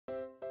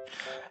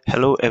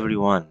Hello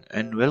everyone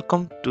and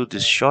welcome to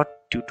this short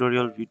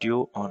tutorial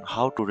video on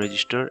how to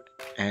register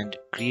and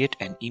create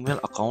an email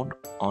account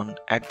on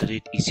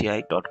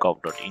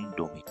 @eci.gov.in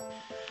domain.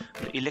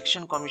 The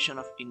Election Commission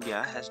of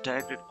India has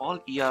directed all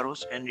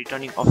EROs and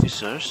returning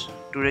officers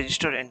to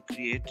register and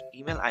create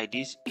email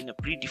IDs in a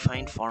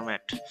predefined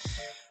format.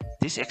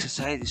 This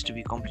exercise is to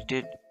be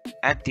completed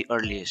at the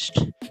earliest.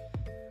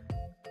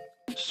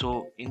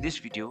 So in this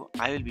video,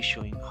 I will be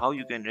showing how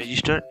you can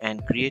register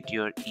and create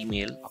your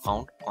email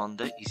account on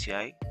the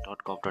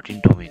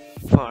eci.gov.in domain.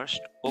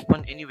 First,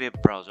 open any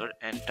web browser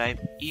and type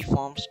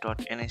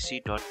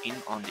eforms.nic.in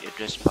on the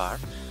address bar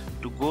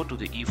to go to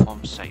the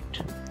eforms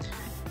site.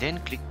 Then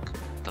click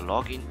the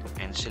login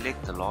and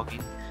select the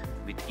login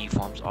with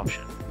eforms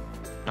option.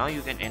 Now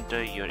you can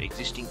enter your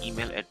existing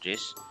email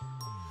address.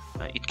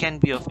 It can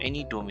be of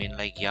any domain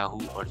like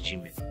Yahoo or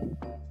Gmail.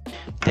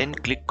 Then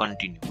click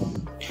continue.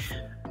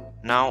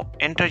 Now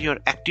enter your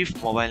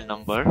active mobile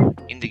number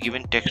in the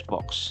given text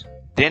box.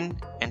 Then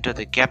enter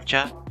the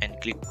CAPTCHA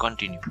and click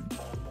continue.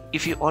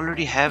 If you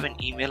already have an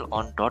email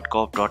on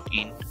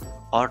 .gov.in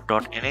or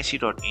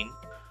 .nic.in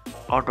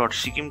or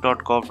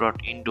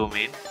 .sikkim.gov.in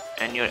domain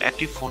and your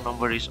active phone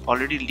number is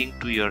already linked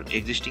to your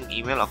existing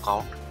email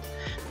account,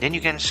 then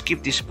you can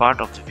skip this part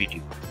of the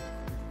video.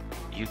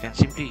 You can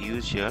simply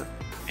use your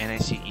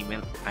NIC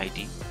email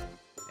ID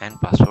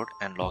and password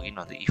and log in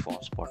on the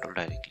eForms portal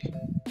directly.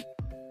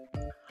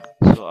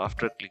 So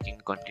after clicking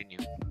continue,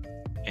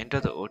 enter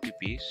the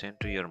OTP sent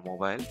to your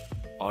mobile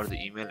or the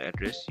email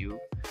address you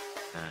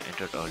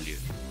entered earlier.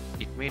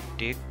 It may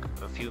take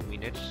a few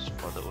minutes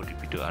for the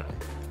OTP to arrive.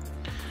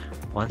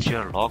 Once you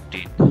are logged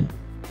in,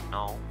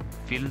 now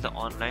fill the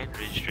online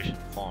registration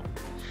form.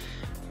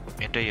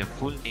 Enter your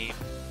full name.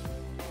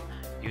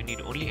 You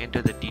need only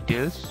enter the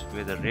details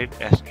where the red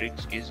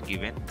asterisk is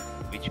given,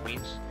 which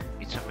means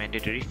it's a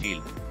mandatory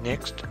field.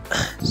 Next,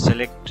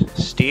 select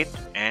state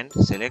and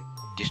select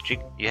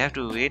district. You have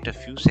to wait a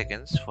few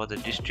seconds for the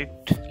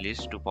district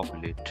list to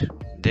populate.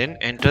 Then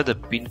enter the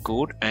PIN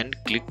code and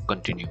click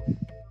continue.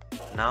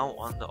 Now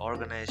on the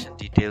organization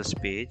details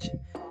page,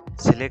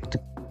 select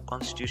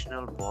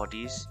constitutional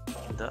bodies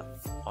in the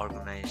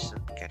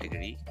organization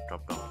category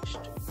drop down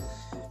list.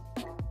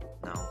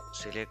 Now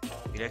select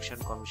Election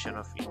Commission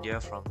of India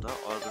from the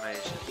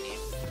organization name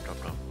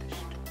drop down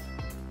list.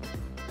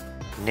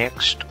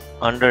 Next,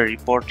 under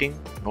reporting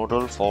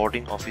nodal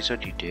forwarding officer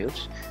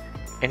details,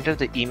 enter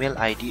the email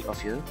ID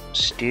of your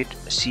state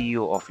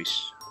CEO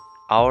office.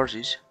 Ours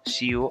is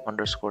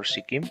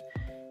CO_Sikkim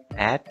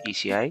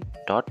 @eci.gov.in.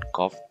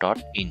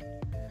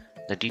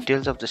 The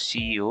details of the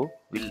CEO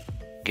will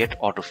get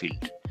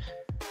autofilled.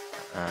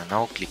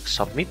 Now click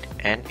submit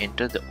and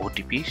enter the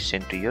OTP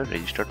sent to your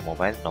registered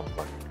mobile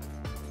number.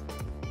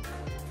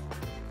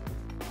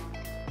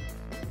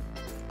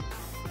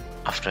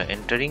 After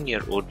entering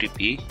your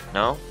OTP,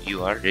 now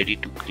you are ready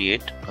to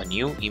create a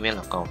new email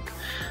account.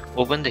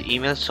 Open the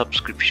email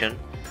subscription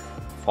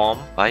form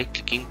by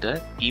clicking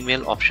the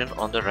email option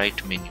on the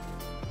right menu.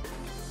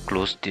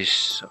 Close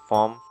this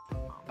form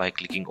by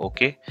clicking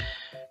OK.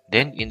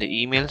 Then in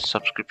the email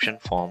subscription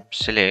form,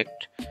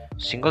 select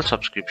single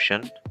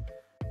subscription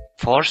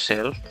for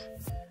self,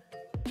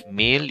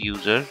 mail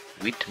user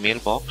with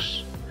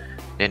mailbox.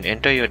 Then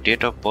enter your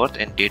date of birth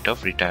and date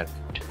of retirement.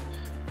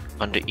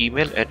 Under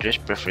email address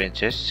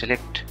preferences,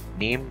 select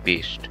name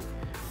based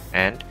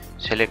and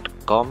select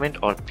government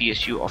or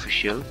PSU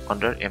official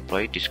under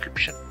employee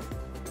description.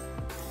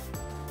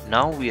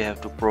 Now we have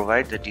to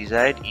provide the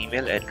desired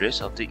email address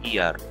of the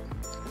ERO.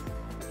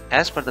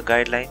 As per the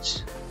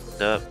guidelines,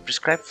 the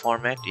prescribed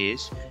format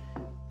is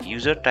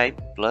user type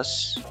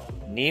plus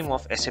name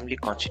of assembly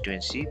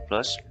constituency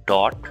plus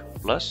dot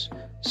plus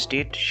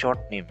state short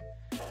name.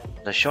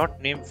 The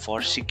short name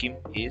for Sikkim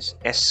is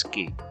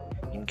SK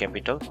in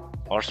capital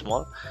or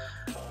small.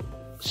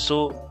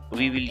 So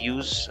we will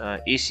use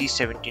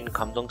AC17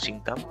 Khamdong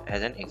Singtam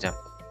as an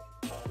example.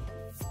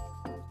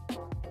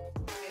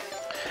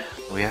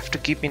 We have to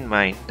keep in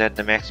mind that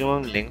the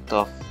maximum length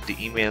of the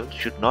email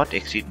should not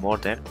exceed more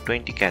than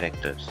 20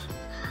 characters.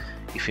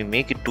 If we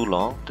make it too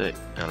long,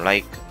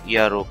 like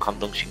ERO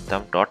Khamdong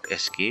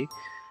Singtam.sk,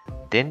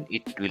 then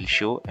it will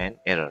show an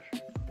error.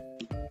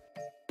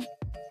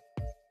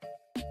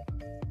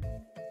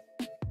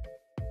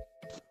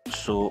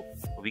 So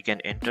we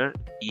can enter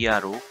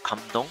ERO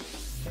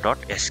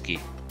Khamdong.sk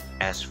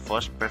as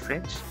first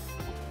preference.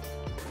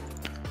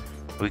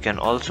 We can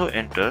also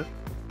enter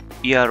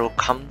ERO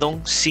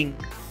Khamdong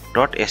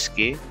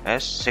Sing.sk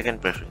as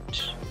second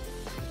preference.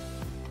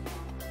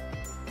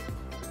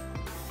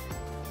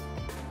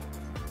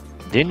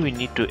 Then we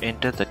need to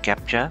enter the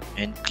CAPTCHA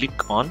and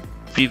click on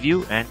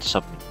preview and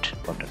submit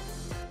button.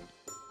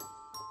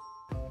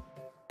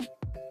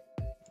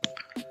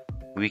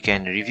 We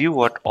can review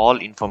what all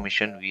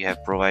information we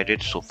have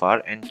provided so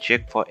far and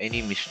check for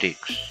any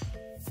mistakes.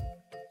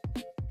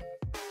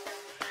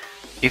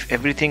 If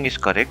everything is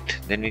correct,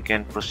 then we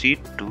can proceed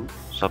to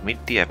submit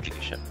the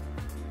application.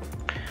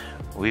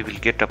 We will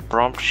get a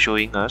prompt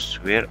showing us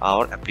where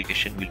our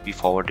application will be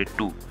forwarded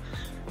to.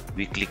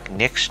 We click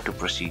next to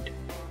proceed.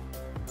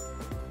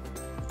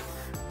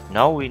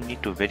 Now we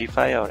need to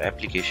verify our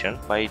application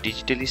by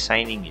digitally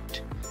signing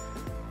it.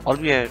 All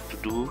we have to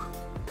do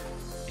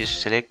is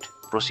select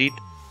Proceed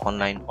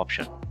Online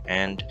option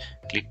and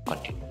click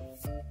Continue.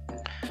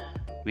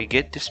 We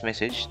get this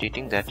message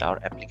stating that our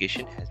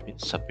application has been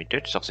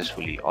submitted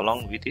successfully,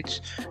 along with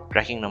its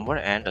tracking number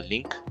and a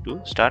link to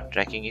start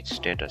tracking its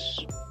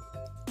status.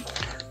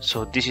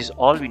 So this is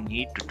all we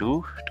need to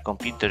do to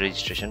complete the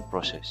registration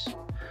process.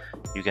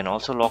 You can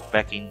also log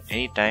back in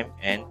anytime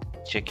and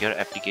check your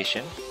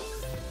application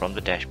from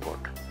the dashboard.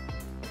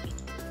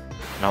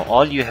 Now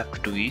all you have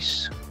to do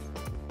is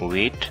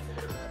wait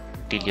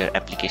till your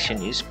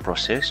application is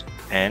processed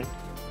and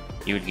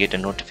you will get a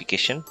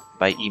notification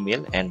by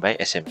email and by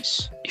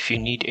SMS. If you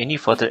need any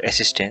further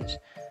assistance,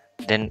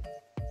 then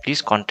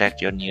please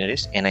contact your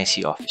nearest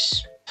NIC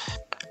office.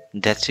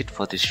 That's it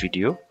for this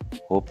video.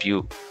 Hope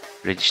you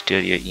register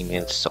your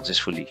emails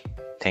successfully.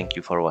 Thank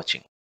you for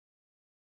watching.